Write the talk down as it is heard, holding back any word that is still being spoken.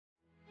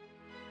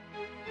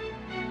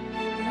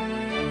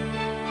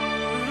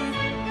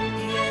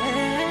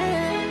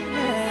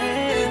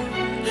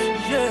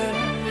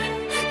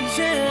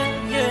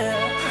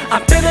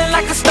I'm feeling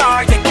like a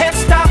star, you can't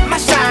stop my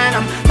shine.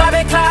 I'm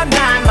flying cloud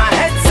nine, my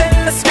head's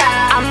in the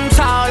sky. I'm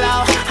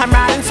solo, I'm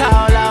riding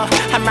solo,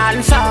 I'm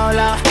riding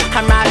solo,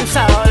 I'm riding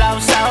solo,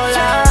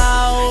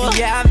 solo.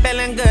 Yeah, I'm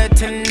feeling good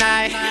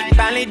tonight,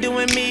 finally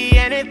doing me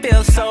and it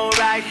feels so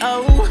right.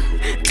 Oh,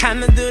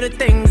 time to do the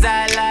things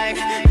I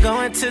like,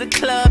 going to the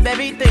club,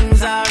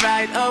 everything's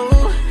alright.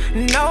 Oh,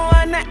 no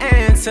one to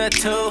answer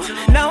to,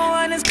 no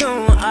one is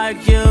gonna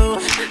argue,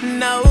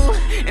 no.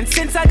 And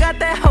since I got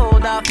that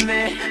hold off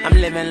me, I'm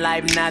living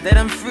life now that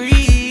I'm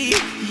free,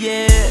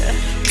 yeah.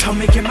 Told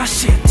me get my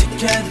shit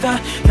together,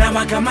 now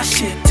I got my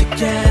shit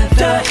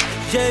together,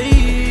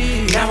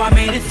 yeah. Now I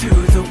made it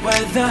through the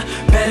weather,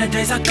 better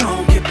days are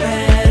gon' get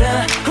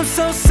better. I'm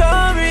so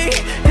sorry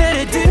that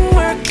it didn't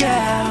work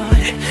out,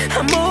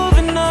 I'm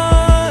moving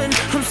on.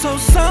 I'm so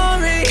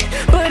sorry,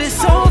 but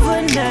it's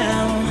over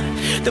now,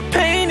 the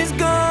pain is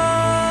gone.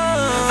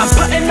 I'm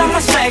putting on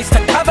my shades to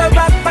cover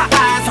up my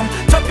eyes, I'm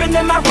jumping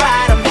in my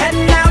ride, I'm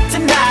heading out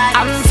tonight.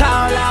 I'm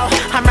solo,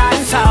 I'm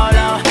riding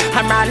solo,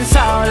 I'm riding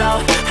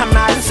solo, I'm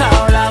riding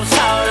solo,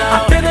 solo.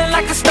 I'm feeling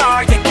like a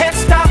star, you can't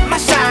stop my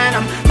shine.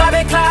 I'm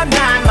flying cloud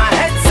nine, my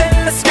head's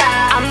in the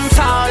sky. I'm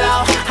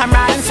solo, I'm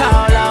riding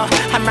solo,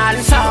 I'm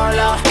riding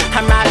solo,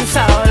 I'm riding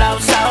solo,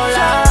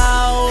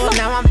 solo.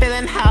 Now I'm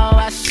feeling how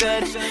I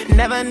should,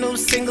 never knew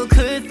single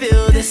could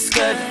feel this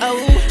good.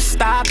 Oh,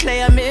 star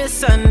player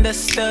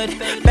misunderstood,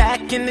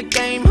 back in the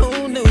game,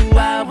 who knew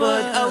I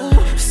would?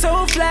 Oh,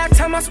 so flat,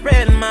 time I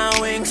spread my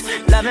wings,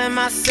 loving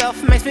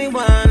myself makes me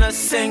wanna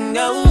sing.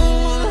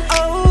 Oh,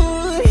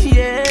 oh,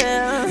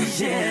 yeah,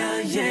 yeah,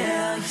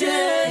 yeah,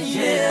 yeah,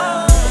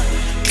 yeah.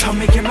 Told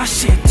me get my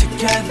shit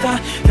together,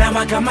 now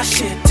I got my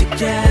shit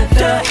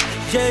together,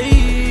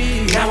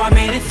 yeah. Now I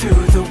made it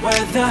through the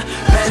weather,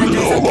 better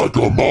days. Feel like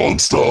a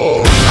monster.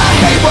 I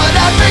hate what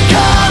I've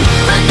become,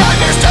 the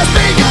darkness just